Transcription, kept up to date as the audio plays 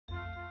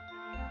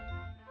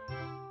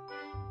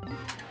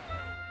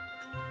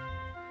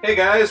Hey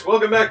guys,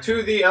 welcome back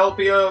to the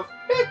LP of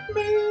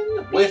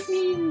Pikmin with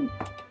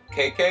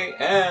KK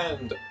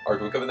and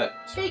Ardwick of Annette.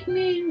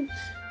 Pikmin!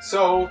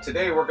 So,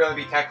 today we're going to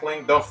be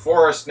tackling the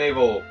Forest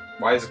Navel.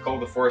 Why is it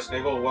called the Forest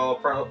Navel? Well,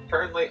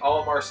 apparently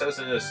Olimar says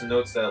in his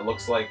notes that it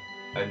looks like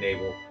a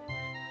navel.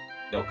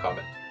 No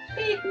comment.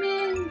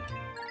 Pikmin!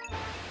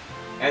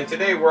 And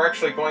today we're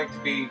actually going to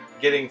be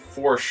getting,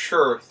 for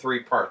sure,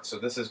 3 parts. So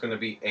this is going to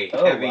be a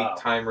heavy,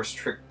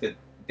 time-restricted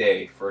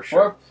day, for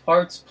sure. 4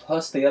 parts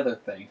plus the other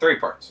thing. 3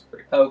 parts.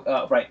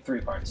 Oh, right,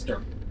 3 parts.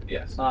 Sure.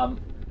 Yes.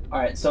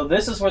 Alright, so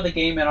this is where the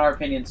game, in our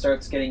opinion,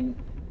 starts getting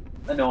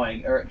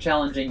annoying, or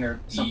challenging, or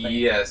something.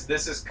 Yes,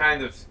 this is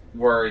kind of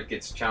where it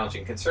gets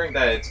challenging, considering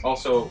that it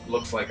also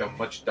looks like a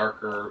much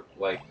darker,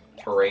 like,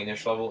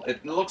 terrainish level.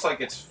 It looks like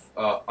it's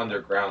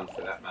underground,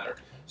 for that matter.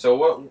 So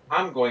what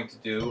I'm going to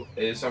do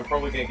is I'm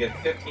probably going to get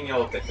 15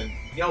 yellow Pikmin.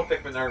 Yellow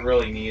Pikmin aren't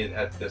really needed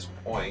at this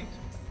point,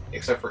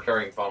 except for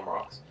carrying bomb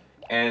rocks.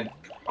 And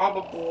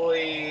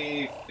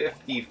probably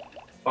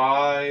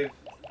 55...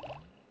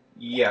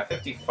 Yeah,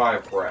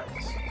 55 reds.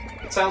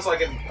 It sounds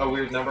like a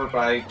weird number, but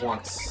I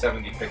want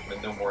 70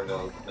 Pikmin, no more,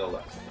 no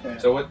less. Yeah.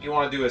 So what you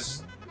want to do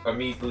is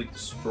immediately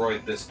destroy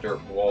this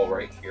dirt wall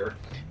right here.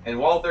 And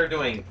while they're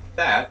doing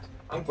that,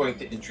 I'm going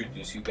to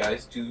introduce you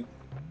guys to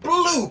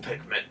blue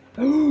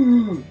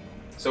Pikmin.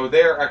 So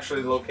they're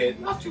actually located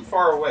not too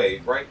far away,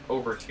 right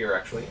over here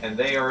actually, and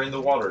they are in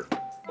the water.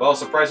 Well,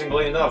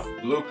 surprisingly enough,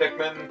 blue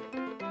Pikmin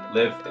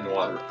live in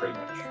water pretty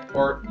much.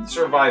 Or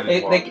survive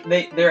in water.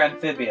 They're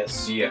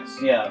amphibious. Yes.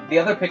 Yeah, the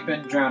other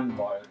Pikmin drown in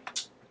water.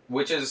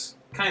 Which is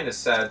kind of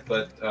sad,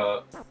 but,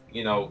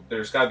 you know,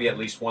 there's got to be at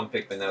least one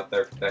Pikmin out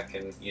there that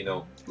can, you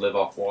know, live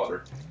off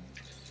water.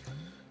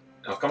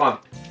 Now, come on.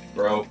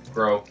 Grow,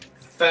 grow.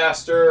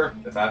 Faster.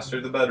 The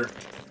faster, the better.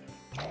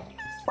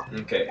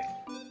 Okay.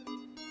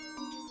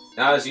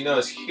 Now, as you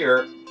notice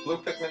here, blue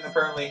Pikmin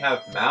apparently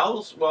have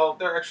mouths. Well,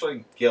 they're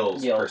actually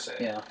gills per se.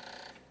 Yeah.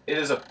 It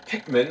is a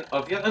Pikmin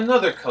of yet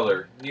another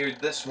color. Near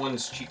this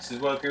one's cheeks is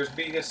what appears to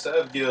be a set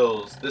of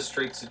gills. This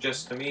trait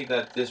suggests to me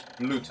that this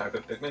blue type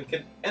of Pikmin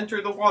can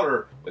enter the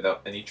water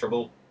without any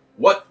trouble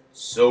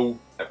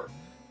whatsoever.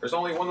 There's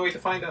only one way to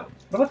find out.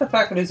 What about the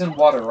fact that he's in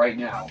water right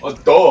now? Oh,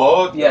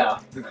 duh!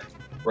 Yeah.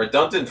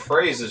 Redundant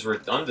phrase is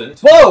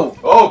redundant. Whoa!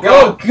 Oh,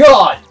 God! Oh,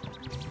 God!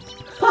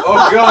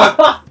 Oh,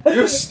 God!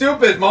 You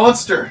stupid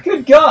monster!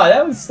 Good God,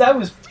 that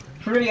was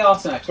pretty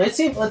awesome, actually. Let's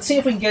see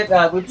if we can get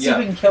if we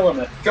can kill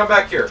him. Come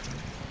back here.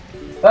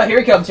 Oh, here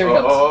he comes. Here he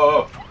comes.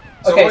 Oh.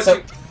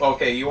 So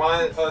okay, you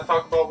want to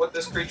talk about what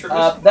this creature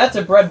is? That's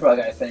a bread bug,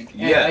 I think.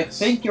 And yes. I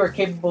think you're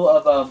capable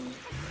of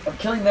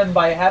killing them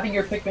by having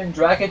your Pikmin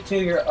drag it to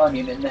your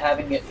onion and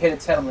having it hit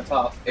its head on the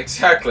top.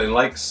 Exactly,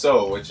 like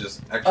so, which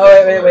is actually.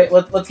 Oh wait.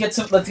 Let's get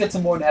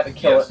some more and have it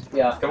kill it.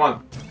 Yeah. Come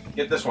on,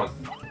 get this one.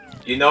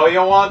 You know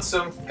you want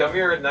some. Come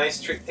here, nice,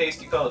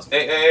 tasty pellets.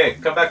 Hey,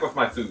 come back with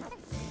my food.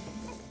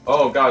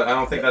 Oh God, I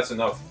don't think that's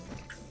enough.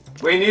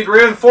 We need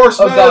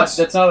reinforcements! Oh God,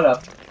 that's not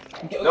enough.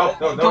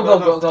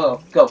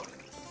 Go.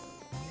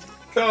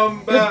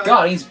 Come back. Good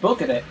God, he's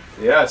booking it.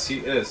 Yes, he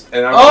is.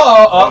 And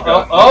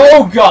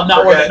oh God,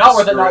 not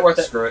worth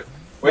it. Screw it.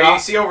 What you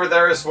see over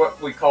there is what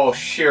we call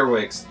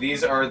shearwigs.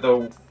 These are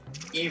the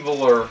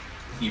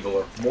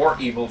more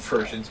evil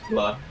versions,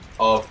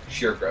 of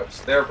shear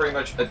grubs. They're pretty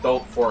much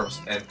adult forms,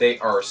 and they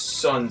are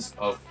sons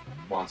of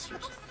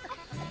monsters.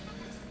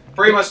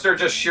 Pretty much they're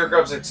just shear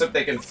grubs, except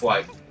they can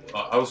fly.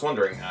 I was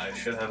wondering, I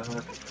should have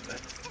another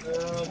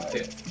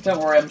okay. Don't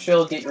worry, I'm sure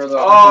you'll get your other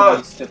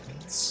opportunities to...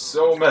 It's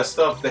so messed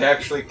up, they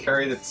actually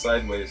carried it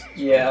sideways.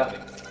 Yeah.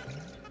 Okay.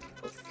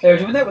 They were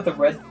doing that with the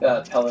red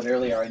pellet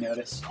earlier, I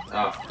noticed.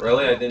 Oh,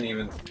 really? I didn't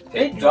even Did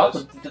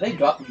they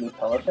drop the blue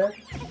pellet there?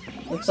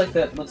 Looks like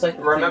the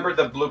Remember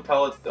the blue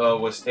pellet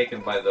was taken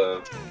by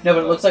the... No,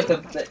 but it looks like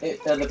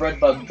the bread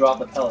bug dropped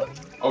the pellet.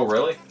 Oh,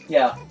 really?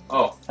 Yeah.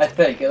 Oh. I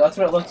think. That's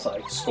what it looks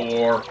like.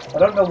 Score. I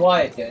don't know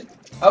why it did.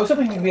 I was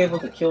hoping we'd be able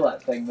to kill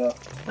that thing, though.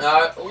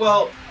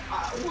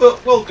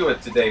 We'll do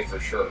it today for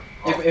sure.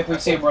 If we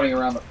see him running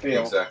around the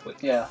field. Exactly.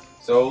 Yeah.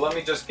 So let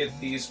me just get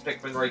these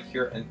Pikmin right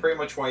here, and pretty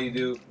much what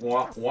you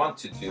want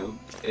to do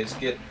is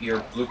get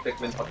your blue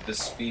Pikmin up to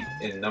speed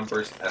in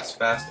numbers as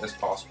fast as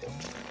possible.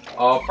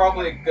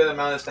 Probably a good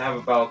amount is to have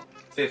about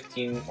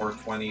 15 or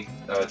 20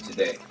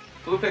 today.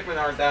 Blue Pikmin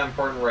aren't that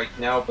important right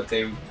now, but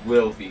they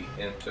will be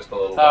in just a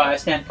little while. I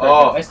stand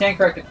corrected. I stand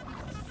corrected.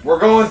 We're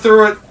going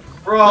through it.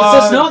 Run!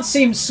 This does not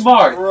seem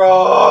smart.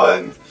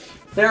 Run!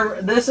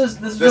 This is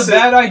a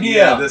bad idea.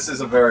 Yeah, this is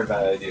a very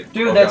bad idea.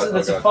 Dude,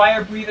 that's a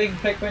fire-breathing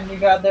Pikmin you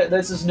got there.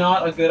 This is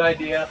not a good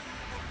idea.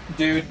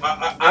 Dude.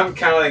 I'm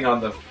counting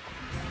on them.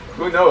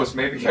 Who knows?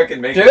 Maybe I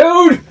can make it.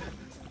 Dude!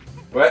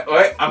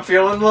 Wait, I'm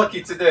feeling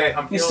lucky today.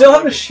 You still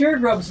have the shear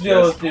grubs to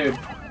deal with, dude.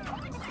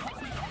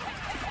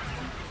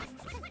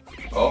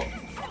 Oh.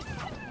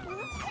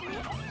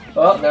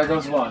 Oh, there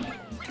goes one.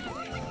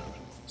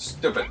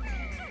 Stupid.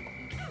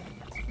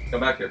 Come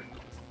back here.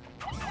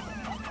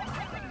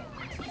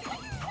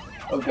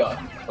 Oh God.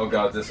 Oh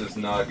God, this is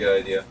not a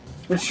good idea.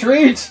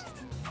 Retreat!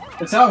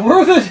 It's not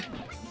worth it!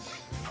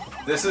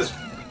 This is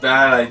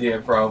bad idea,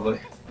 probably.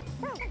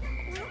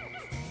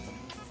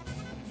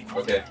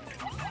 Okay.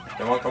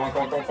 Come on, come on,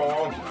 come on, come on, come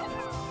on.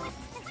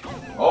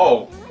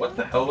 Oh, what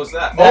the hell was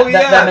that? Oh,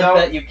 yeah! That meant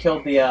that you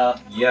killed the,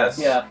 Yes.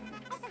 Yeah.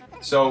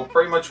 So,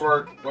 pretty much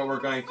what we're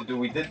going to do,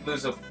 we did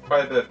lose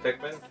quite a bit of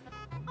Pikmin,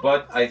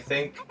 but I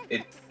think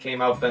it came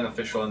out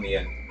beneficial in the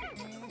end.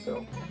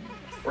 So,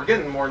 we're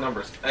getting more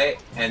numbers.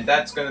 And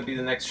that's going to be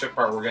the next ship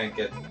part we're going to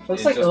get.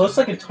 It looks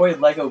like a toy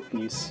Lego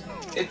piece.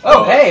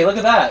 Oh, hey, look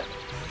at that!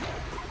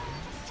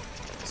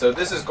 So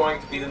this is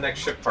going to be the next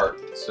ship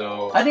part.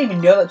 So I didn't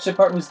even know that ship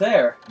part was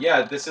there.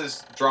 yeah, this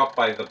is dropped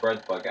by the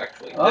bread bug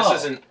actually. Oh.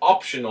 This is an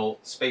optional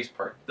space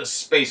part, the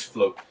space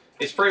float.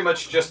 It's pretty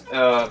much just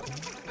a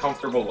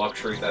comfortable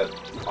luxury that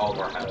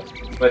Olimar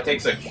has, but it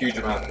takes a huge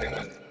amount of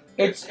Pikmin.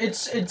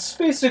 It's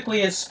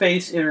basically a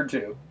space inner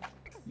tube.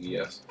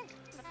 Yes.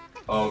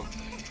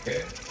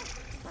 Okay.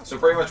 So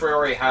pretty much we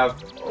already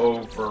have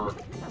over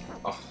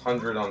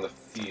 100 on the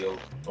field.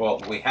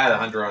 Well, we had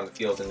 100 on the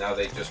field, and now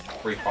they just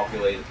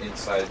repopulated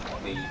inside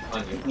the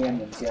onion. The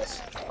onions,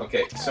 yes.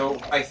 Okay, so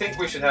I think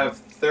we should have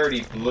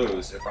 30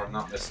 blues, if I'm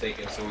not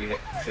mistaken. So we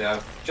should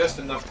have just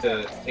enough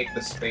to take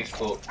the space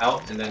float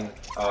out and then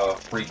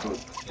regroup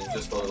in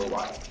just a little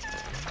while.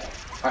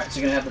 Alright, so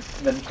you're gonna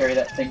have them carry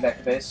that thing back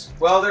to base?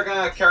 Well, they're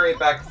gonna carry it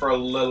back for a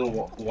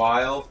little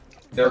while.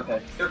 They're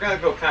gonna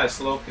go kind of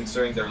slow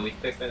considering they're leaf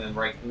Pikmin, and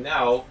right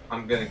now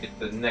I'm gonna get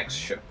the next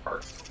ship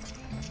part.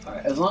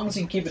 Alright, as long as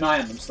you can keep an eye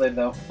on them so they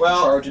don't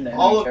Well, charge into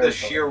enemy all of the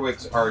territory.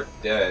 Shearwigs are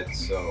dead,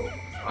 so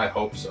I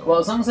hope so. Well,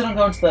 as long as they don't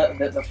go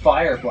into the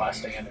fire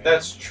blasting enemy.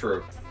 That's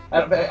true.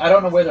 I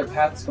don't know where their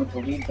path is going to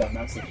lead them,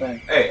 that's the thing.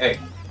 Hey.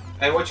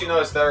 And what you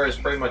notice there is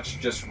pretty much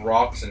just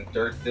rocks and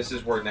dirt. This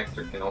is where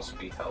nectar can also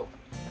be held.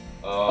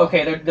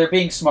 Okay, they're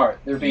being smart.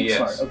 They're being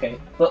smart. Okay,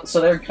 so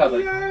they're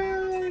covered.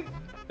 Yay!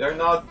 They're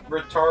not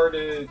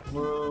retarded.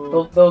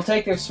 Woo. They'll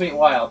take their sweet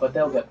while, but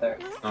they'll get there.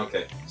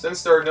 Okay.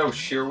 Since there are no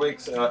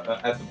Shearwigs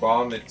at the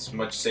bottom, it's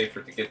much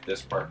safer to get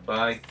this part. But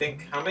I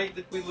think, how many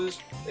did we lose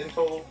in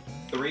total?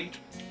 3?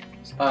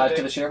 To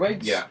the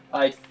Shearwigs? Yeah.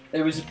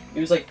 It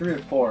was like 3 or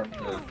 4.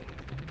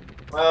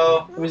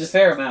 Well, it was a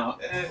fair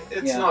amount.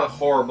 It's not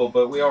horrible,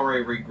 but we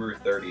already regrew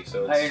 30,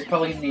 so it's... You're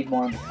probably gonna need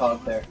more on the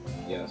cog there.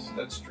 Yes,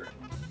 that's true.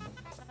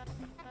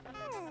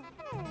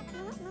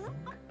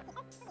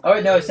 Oh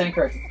wait, no, I stand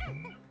corrected.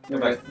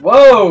 Right.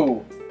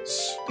 Whoa!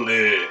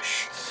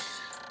 Splish!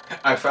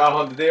 I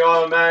found the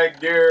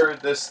automatic gear.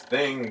 This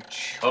thing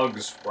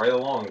chugs right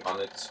along on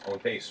its own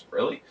pace.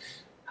 Really?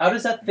 How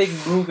does that thing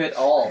move at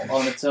all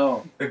on its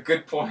own? A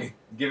good point.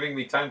 Giving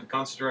me time to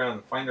concentrate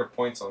on finer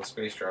points on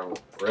space travel.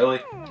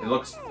 Really? It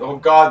looks... Oh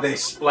god, they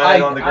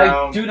splatted on the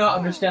ground. I do not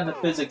understand the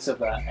physics of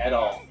that at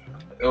all.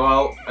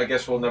 Well, I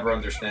guess we'll never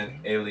understand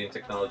alien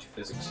technology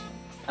physics.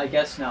 I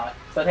guess not.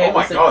 But hey, oh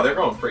my god, they're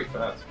going pretty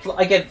fast.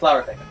 Again,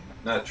 flower thing.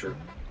 Not true.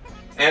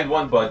 And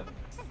one bud.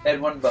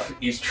 And one bud.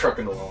 He's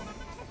trucking along.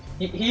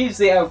 He's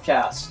the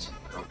outcast.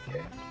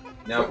 Okay.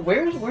 Now,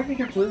 where did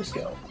your blues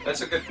go?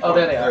 That's a good point. Oh,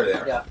 there they are.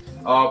 There they are.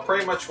 Yeah.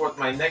 Pretty much what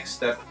my next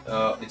step,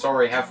 it's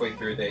already halfway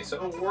through the day,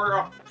 so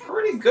we're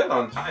pretty good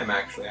on time,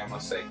 actually, I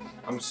must say.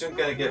 I'm soon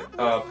going to get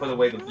put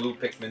away the blue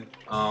Pikmin,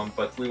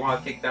 but we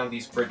want to take down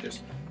these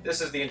bridges. This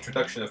is the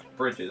introduction of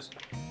bridges.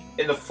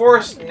 In the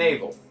Forest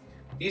Navel,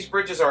 these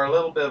bridges are a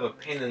little bit of a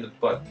pain in the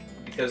butt,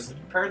 because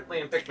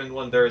apparently in Pikmin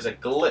 1 there is a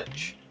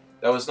glitch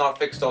that was not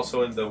fixed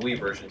also in the Wii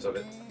versions of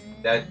it,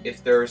 that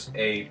if there's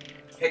a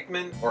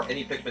Pikmin or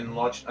any Pikmin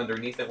launched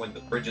underneath it when the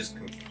bridge is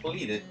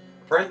completed,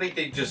 apparently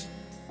they just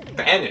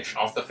vanish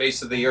off the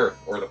face of the Earth,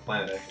 or the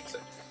planet, I should say.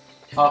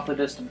 Off the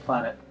distant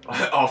planet.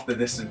 Off the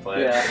distant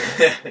planet.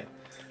 Yeah.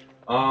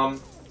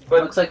 But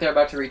it looks like they're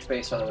about to reach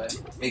base, by the way.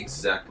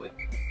 Exactly.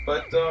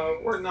 But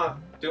we're not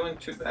doing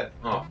too bad.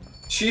 Oh,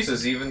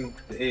 Jesus! They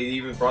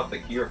even brought the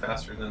gear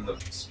faster than the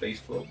space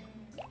float.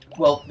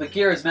 Well, the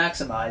gear is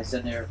maximized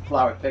in their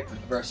flowered Pikmin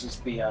versus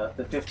the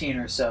 15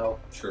 or so.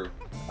 True.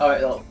 All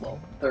right, well,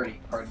 30.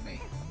 Pardon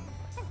me.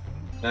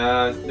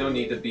 No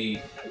need to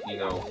be,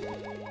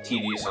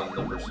 tedious on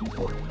numbers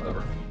or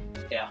whatever.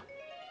 Yeah.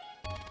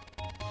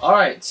 All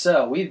right,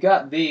 so we've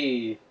got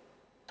the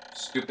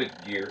stupid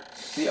gear.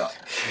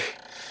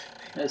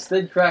 There's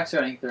thin cracks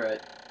running through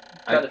it.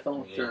 Try to fill it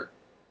with dirt.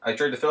 I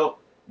tried to fill it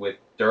with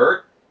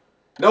dirt.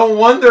 No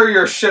wonder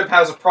your ship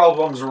has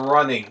problems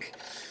running.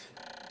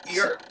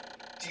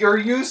 You're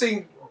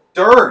using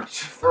dirt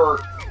for,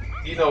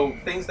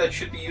 things that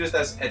should be used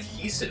as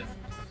adhesive.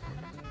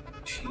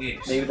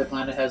 Jeez. Maybe the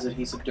planet has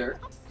adhesive dirt.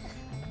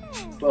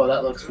 Whoa,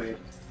 that looks weird.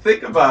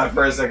 Think about it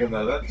for a second,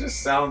 though. That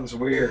just sounds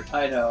weird.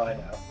 I know.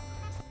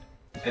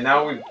 And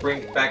now we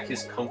bring back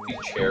his comfy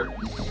chair.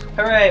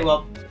 Hooray!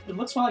 Well, it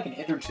looks more like an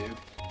inner tube.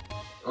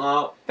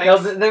 No,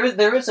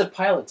 there is a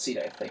pilot seat,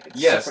 I think.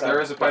 Yes, there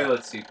is a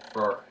pilot seat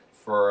for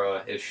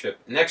his ship.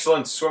 An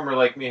excellent swimmer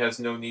like me has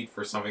no need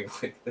for something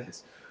like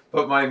this.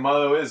 But my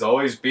motto is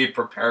always be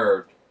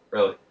prepared.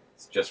 Really,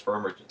 it's just for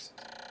emergencies.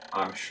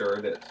 I'm sure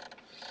it is.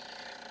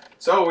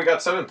 So we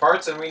got 7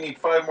 parts, and we need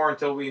 5 more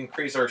until we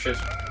increase our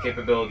ship's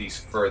capabilities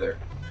further.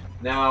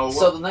 Now,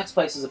 So the next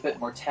place is a bit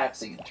more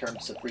taxing in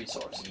terms of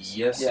resources.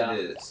 yes, Yeah. it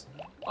is.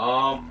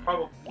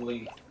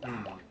 Probably.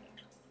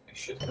 I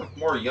should have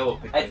more yellow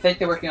Pikmin. I think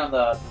they're working on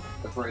the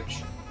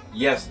bridge.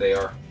 Yes, they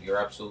are. You're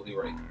absolutely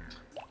right.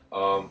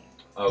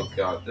 Oh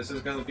god, this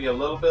is going to be a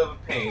little bit of a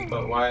pain,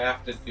 but what I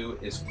have to do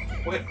is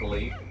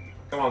quickly,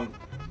 come on,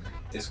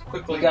 is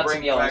quickly You got bring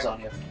some yellows back. on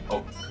you.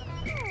 Oh,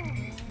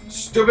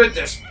 stupid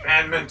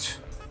disbandment!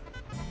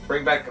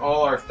 Bring back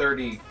all our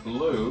 30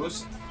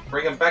 blues.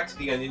 Bring them back to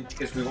the onion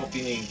because we won't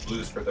be needing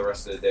blues for the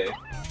rest of the day.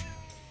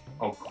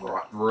 Oh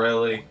god,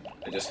 really?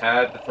 I just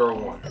had to throw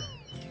one.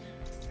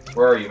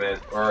 Where are you, man?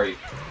 Where are you?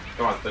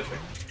 Come on, touch me.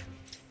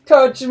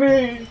 Touch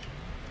me!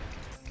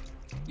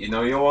 You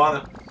know you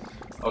wanna.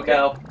 Okay.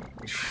 No.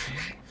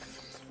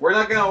 We're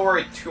not gonna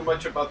worry too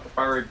much about the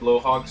fiery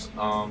blowhogs,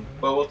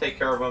 but we'll take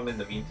care of them in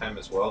the meantime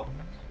as well.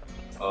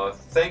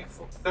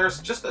 Thankful there's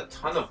just a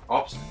ton of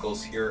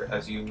obstacles here,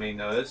 as you may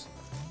notice.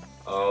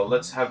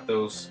 Let's have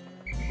those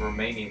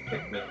remaining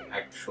Pikmin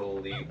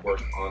actually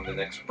work on the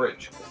next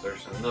bridge, because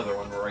there's another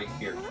one right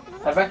here.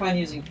 I recommend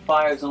using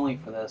fires only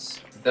for this.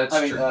 That's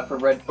I mean, true. for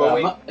red.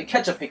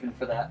 Ketchup Pikmin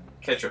for that.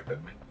 Ketchup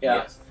Pikmin. Yeah.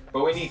 Yes.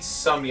 But we need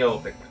some yellow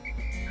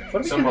Pikmin.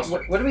 What Some are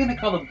mustard. we gonna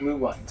call the blue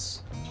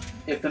ones?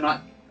 If they're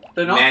not,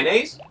 they're not.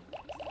 Mayonnaise?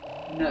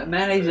 No,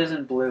 mayonnaise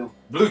isn't blue.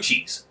 Blue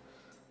cheese.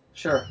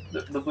 Sure,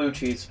 the blue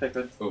cheese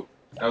Pikmin.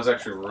 That was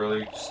actually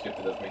really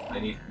stupid of me. I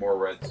need more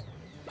reds.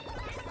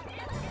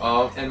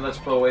 And let's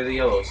put away the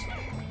yellows.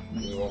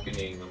 We won't be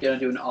needing them. Gonna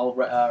do an all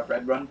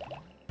red run.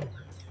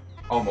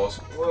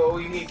 Almost. Well,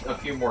 we need a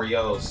few more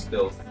yellows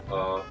still,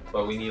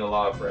 but we need a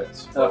lot of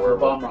reds. For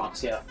bomb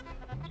rocks, yeah.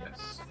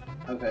 Yes.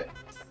 Okay.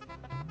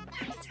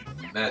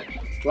 Matt,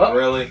 Well,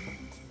 really?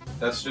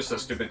 That's just a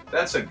stupid...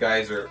 That's a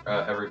geyser,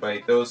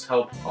 everybody. Those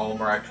help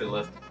Olimar actually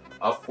lift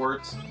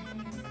upwards.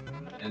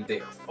 And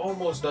they're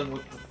almost done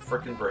with the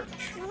frickin' bridge.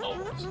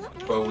 Almost.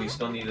 But we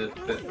still need a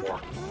bit more.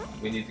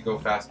 We need to go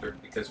faster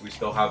because we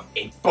still have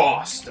a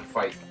boss to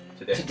fight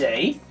today.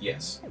 today?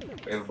 Yes.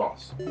 We have a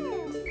boss.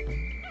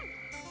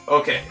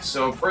 Okay,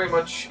 so pretty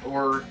much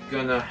we're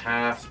gonna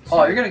have to...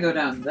 Oh, you're gonna go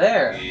down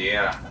there.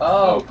 Yeah.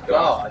 Oh, Oh,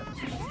 God.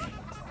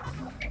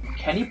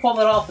 Can you pull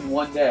that off in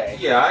one day?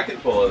 Yeah, I can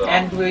pull it off.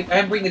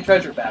 And bring the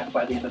treasure back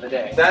by the end of the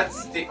day.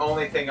 That's the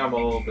only thing I'm a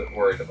little bit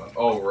worried about.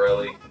 Oh,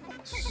 really?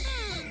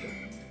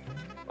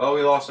 Oh,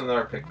 we lost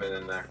another Pikmin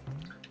in there.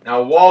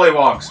 Now,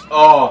 Wallywogs.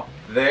 Oh,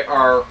 they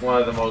are one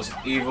of the most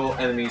evil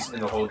enemies in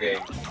the whole game.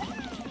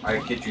 I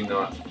kid you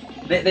not.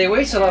 They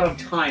waste a lot of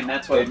time.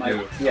 That's what They it might.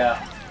 do.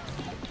 Yeah.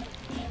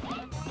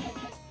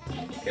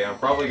 Okay, I'm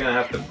probably gonna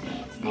have to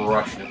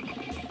rush it.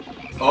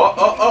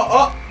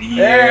 Oh!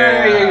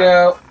 Yeah. There you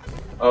go.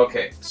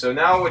 Okay, so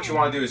now what you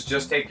want to do is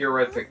just take your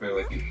red Pikmin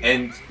with you.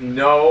 And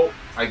no,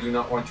 I do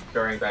not want you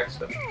carrying back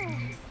stuff.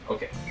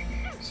 Okay,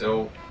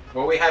 so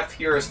what we have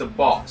here is the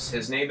boss.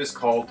 His name is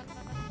called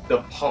the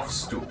Puff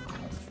Stool.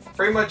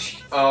 Pretty much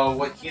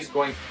what he's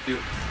going to do...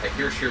 I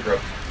hear Sheer Grub.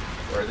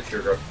 Where are the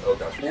Sheer Grub? Oh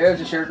god.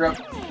 There's a sheer grub.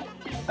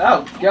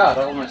 Oh God,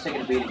 I almost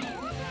taking a beating.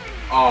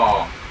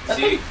 Oh, That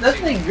see?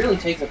 thing really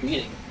takes a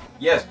beating.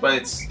 Yes, but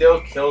it still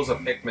kills a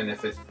Pikmin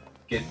if it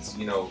gets,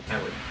 you know,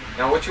 hammered.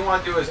 Now what you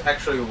want to do is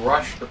actually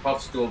rush the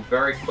Puff Stool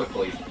very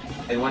quickly,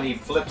 and when he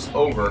flips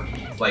over,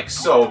 like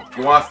so,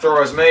 you want to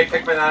throw as many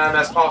Pikmin at him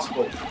as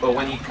possible, but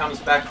when he comes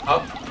back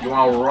up, you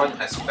want to run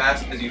as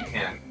fast as you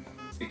can,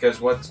 because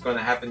what's going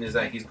to happen is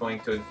that he's going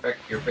to infect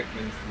your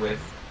Pikmin with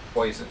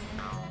poison.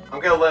 I'm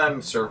going to let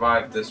him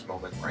survive this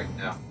moment right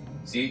now.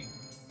 See?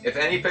 If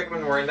any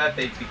Pikmin were in that,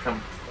 they'd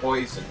become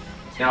poisoned.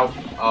 Now,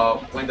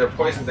 when they're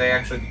poisoned, they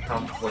actually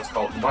become what's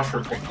called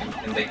mushroom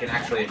Pikmin, and they can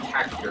actually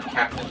attack your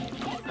captain.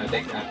 And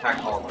they can attack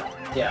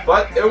Olimar. Yeah.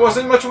 But it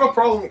wasn't much of a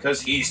problem,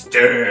 because he's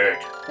dead!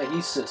 Hey,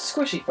 he's a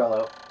squishy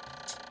fellow.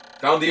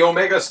 Found the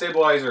Omega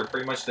Stabilizer,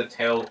 pretty much the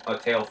tail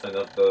fin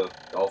of the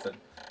dolphin.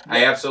 Yeah.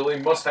 I absolutely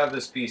must have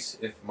this piece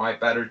if my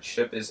battered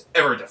ship is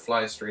ever to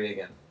fly straight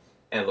again.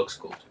 And it looks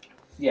cool, too.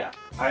 Yeah.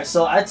 Alright,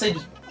 so I'd say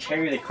just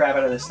carry the crap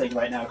out of this thing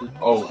right now. Just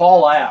Oh.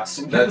 haul ass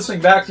and get That's- this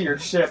thing back to your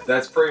ship.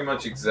 That's pretty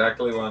much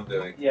exactly what I'm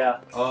doing.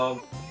 Yeah.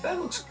 That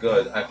looks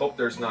good. I hope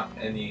there's not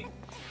any...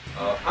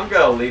 I'm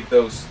gonna leave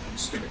those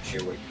stupid sheer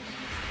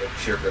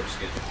grip,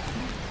 excuse me.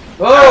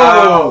 Whoa!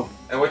 Ow!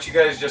 And what you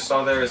guys just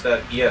saw there is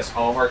that, yes,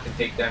 Olimar can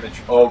take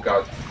damage. Oh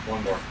god,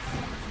 one more.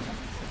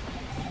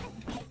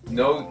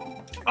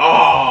 No...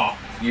 Oh!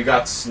 You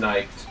got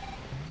sniped.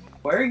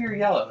 Where are your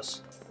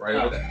yellows? Right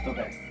over there.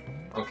 Okay.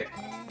 Okay.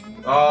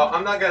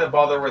 I'm not gonna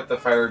bother with the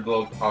fiery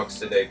blowhogs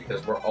today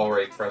because we're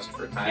already pressed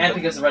for time. And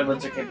because the red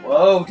ones are capable.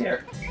 Oh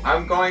dear.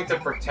 I'm going to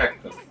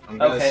protect them. I'm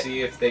gonna Okay.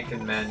 see if they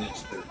can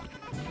manage to...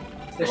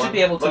 They Come should on,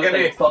 be able to look at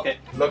me. book it.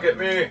 Look at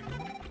me!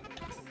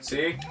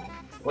 See?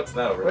 What's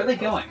that over Where are there?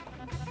 they going?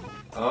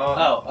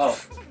 Oh. Oh.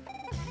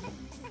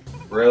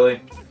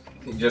 Really?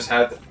 You just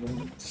had...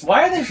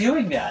 Why are they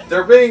doing that?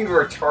 They're being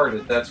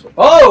retarded, that's what...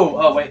 Oh!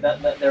 Oh wait, they're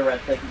red. They're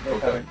Okay.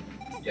 covered.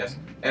 Yes.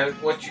 And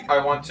what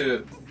I want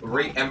to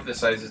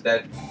re-emphasize is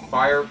that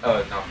fire...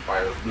 not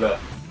fire, blah.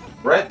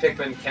 red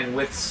Pikmin can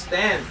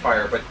withstand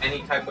fire, but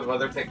any type of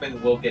other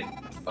Pikmin will get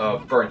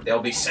burnt.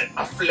 They'll be set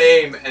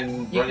aflame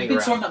and You running can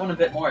around. storm that one a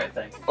bit more, I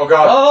think. Oh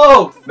god!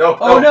 Oh! No!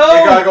 Oh, no!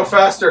 You gotta go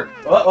faster!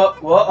 Whoa,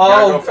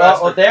 Gotta go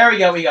faster. oh, there we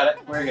go. We got it.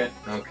 We're good.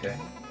 Okay.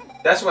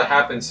 That's what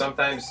happens.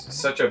 Sometimes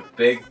such a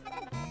big,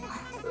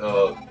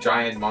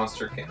 giant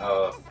monster can,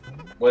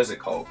 what is it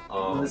called?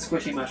 The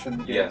squishy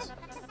mushroom. Yes.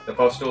 The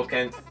Puffstool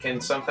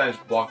can sometimes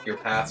block your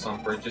paths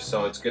on bridges,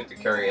 so it's good to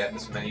carry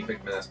as many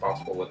Pikmin as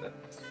possible with it.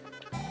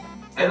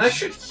 And I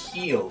should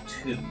heal,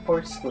 too.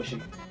 Poor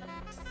squishy.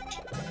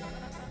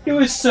 He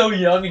was so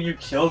young and you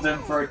killed him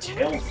for a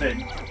tail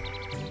fin.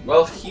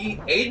 Well, he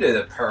ate it,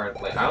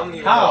 apparently. I don't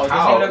even How? know Does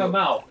how. it have a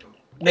mouth?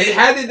 It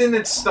had it in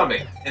its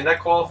stomach, and that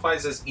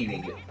qualifies as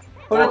eating it.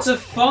 But it's a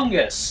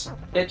fungus.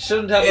 It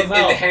shouldn't have a It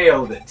mouth.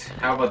 inhaled it.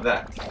 How about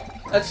that?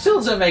 That still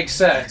doesn't make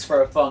sense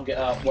for a fungus.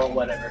 Well,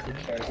 whatever. Who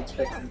cares? It's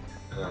Pikmin.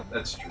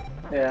 That's true.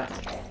 Yeah.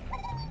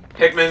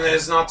 Pikmin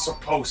is not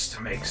supposed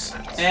to make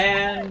sense.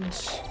 And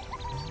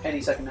any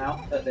second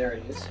now. There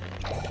it is.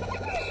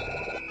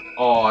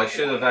 Oh, I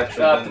should have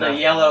actually done For that. the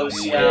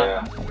yellows,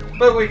 yeah.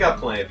 But we got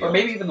plenty of Or yellows.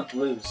 maybe even the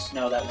blues.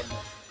 No, that wouldn't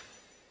have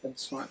been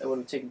smart. That would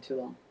have taken too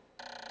long.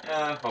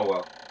 Oh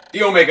well.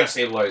 The Omega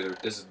Stabilizer.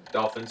 This is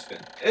Dolphin's fin.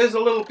 It is a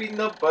little beaten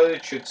up, but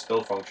it should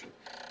still function.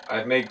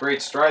 I've made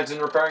great strides in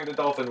repairing the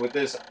Dolphin. With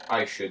this,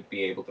 I should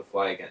be able to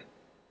fly again.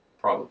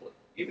 Probably.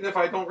 Even if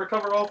I don't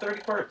recover all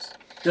 30 parts.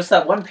 Just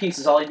that one piece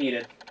is all he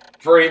needed.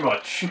 Pretty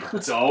much.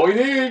 That's all we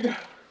need.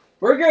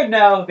 We're good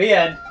now. The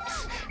end.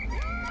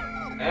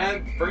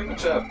 And pretty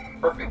much a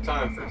perfect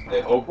time for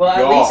today. Oh Well,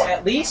 god.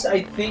 at least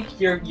I think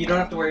you don't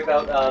have to worry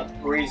about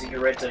raising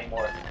your reds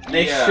anymore.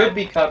 They Yeah. should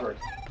be covered.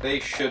 They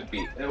should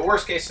be. In the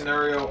worst case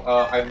scenario,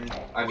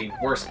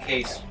 worst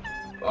case,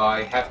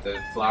 I have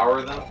to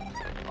flower them.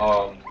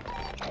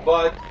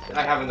 But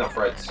I have enough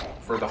reds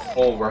for the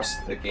whole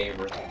rest of the game.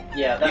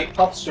 Yeah, that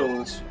Puffstool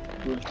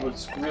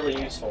was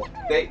really useful.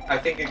 I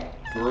think it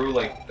grew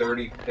like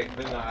 30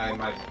 Pikmin. I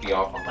might be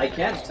off on that. I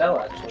can't tell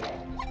actually.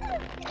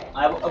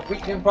 We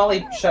can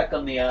probably check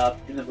on the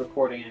in the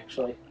recording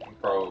actually.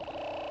 Probably.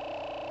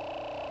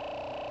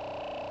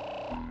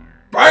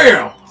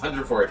 BAM!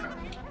 145.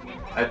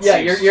 That Yeah,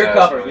 seems you're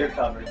covered. satisfying. You're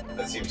covered.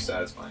 That seems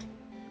satisfying.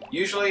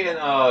 Usually in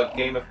a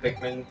game of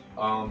Pikmin,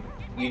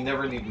 you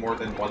never need more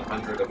than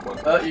 100 of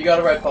one. You got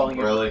a red following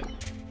you. Really?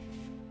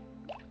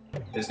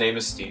 His name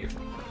is Steve.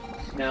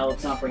 Now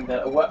let's not bring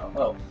that. What?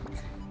 Oh.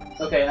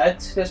 Okay,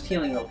 that's just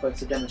healing real quick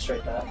to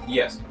demonstrate that.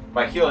 Yes.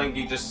 By healing,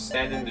 you just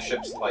stand in the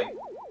ship's light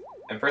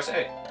and press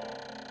A.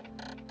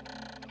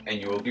 And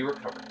you will be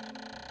recovered.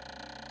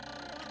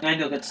 And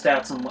you'll get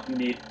stats on what you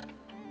need.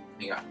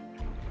 Yeah.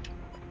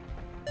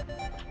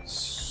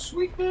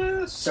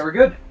 Sweetness! So we're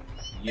good.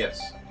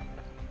 Yes.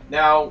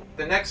 Now,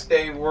 the next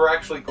day, we're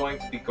actually going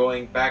to be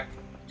going back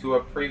to a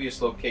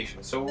previous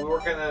location. So we're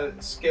going to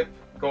skip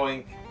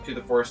going to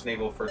the Forest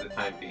Navel for the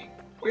time being.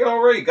 We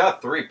already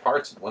got 3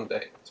 parts in one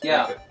day. It's pretty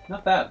Yeah, good.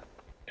 not bad.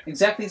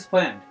 Exactly as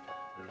planned.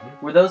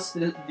 Mm-hmm. Were those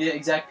the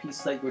exact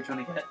pieces that you were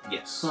trying to get?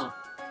 Yes. Huh.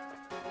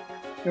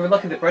 You were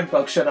lucky the bread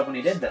bug showed up when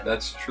he did that.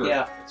 That's true.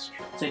 Yeah. That's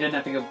true. So you didn't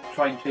have to go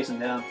try and chase him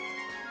down.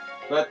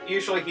 But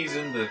usually he's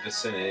in the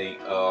vicinity,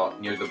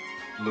 near the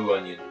Blue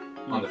Onion,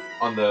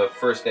 on the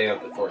first day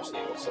of the Forest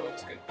Navel, so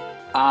it's good.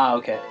 Ah,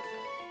 okay.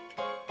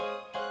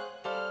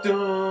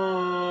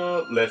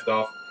 Lift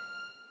off.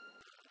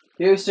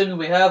 Houston,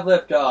 we have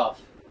liftoff.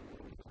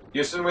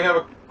 Houston, we have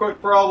a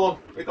quick problem.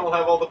 We don't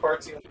have all the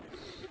parts yet.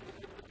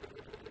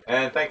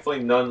 And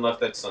thankfully none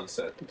left at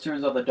sunset. It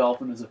turns out the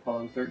dolphin is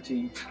Apollo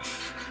 13.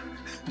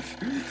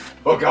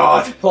 Oh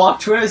god! Plot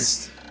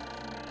twist!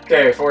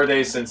 Okay, 4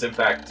 days since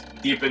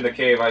impact. Deep in the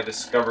cave I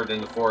discovered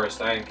in the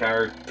forest, I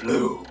encountered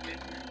blue.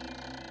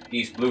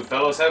 These blue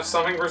fellows have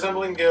something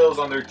resembling gills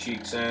on their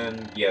cheeks,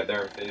 and yeah,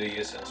 they're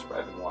amphibious and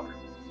survive in water.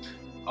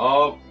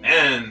 Oh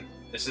man,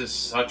 this is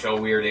such a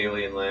weird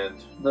alien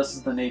land. This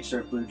is the nature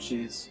of blue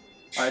cheese.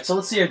 Alright, so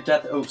let's see your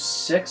death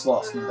 06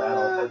 lost in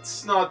battle.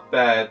 It's not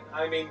bad.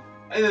 I mean,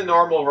 in a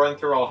normal run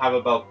through, I'll have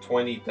about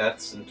 20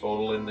 deaths in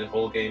total in the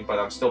whole game, but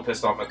I'm still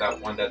pissed off at that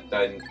one that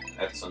died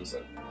at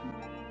sunset.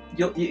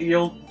 You'll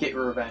get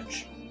your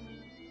revenge.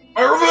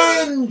 My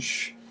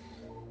revenge!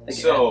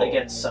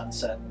 Against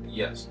sunset.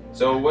 Yes.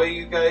 So what do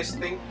you guys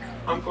think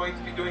I'm going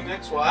to be doing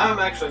next? Well, I'm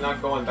actually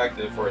not going back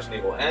to the Forest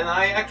Navel, and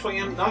I actually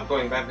am not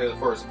going back to the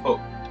Forest of Hope.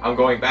 I'm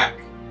going back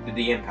to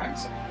the impact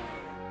site.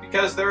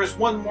 Because there is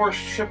one more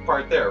ship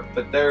part there,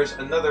 but there's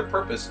another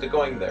purpose to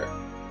going there.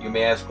 You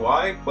may ask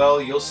why?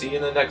 Well, you'll see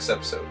in the next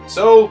episode.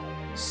 So,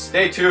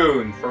 stay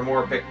tuned for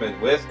more Pikmin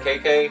with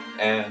KK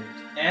and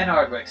And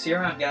Hardwick. See you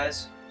around,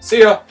 guys.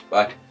 see ya!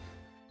 Bye.